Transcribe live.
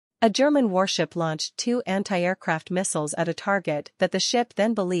A German warship launched 2 anti-aircraft missiles at a target that the ship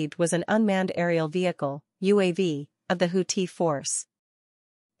then believed was an unmanned aerial vehicle, UAV, of the Houthi force.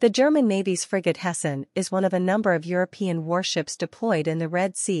 The German Navy's frigate Hessen is one of a number of European warships deployed in the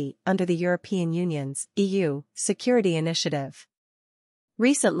Red Sea under the European Union's (EU) security initiative.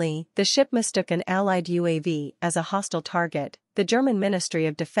 Recently, the ship mistook an Allied UAV as a hostile target, the German Ministry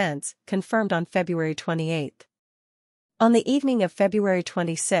of Defense confirmed on February 28. On the evening of February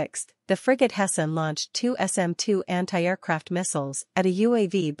 26, the frigate Hessen launched 2 SM-2 anti-aircraft missiles at a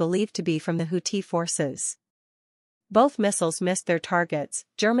UAV believed to be from the Houthi forces. Both missiles missed their targets,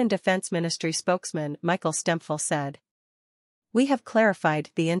 German Defense Ministry spokesman Michael Stempfel said. "We have clarified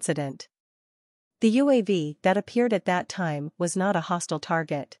the incident. The UAV that appeared at that time was not a hostile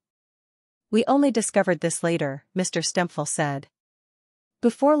target. We only discovered this later," Mr. Stempfel said.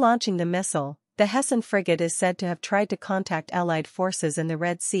 Before launching the missile, the Hessen frigate is said to have tried to contact Allied forces in the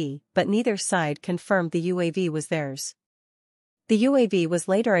Red Sea, but neither side confirmed the UAV was theirs. The UAV was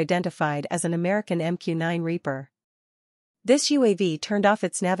later identified as an American MQ-9 Reaper. This UAV turned off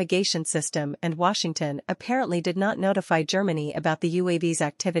its navigation system and Washington apparently did not notify Germany about the UAV's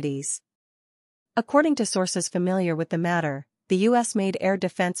activities. According to sources familiar with the matter, the US-made air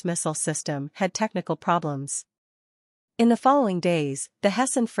defense missile system had technical problems. In the following days, the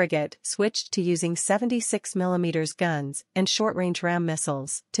Hessen frigate switched to using 76mm guns and short-range ram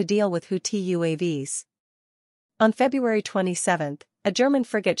missiles to deal with Houthi UAVs. On February 27, a German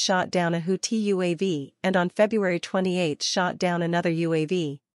frigate shot down a Houthi UAV and on February 28 shot down another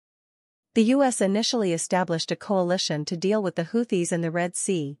UAV. The US initially established a coalition to deal with the Houthis in the Red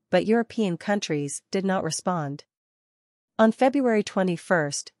Sea, but European countries did not respond. On February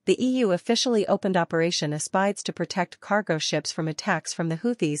 21, the EU officially opened Operation Escalates to protect cargo ships from attacks from the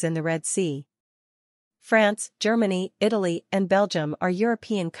Houthis in the Red Sea. France, Germany, Italy, and Belgium are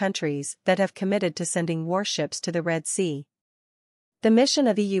European countries that have committed to sending warships to the Red Sea. The mission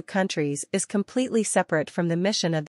of EU countries is completely separate from the mission of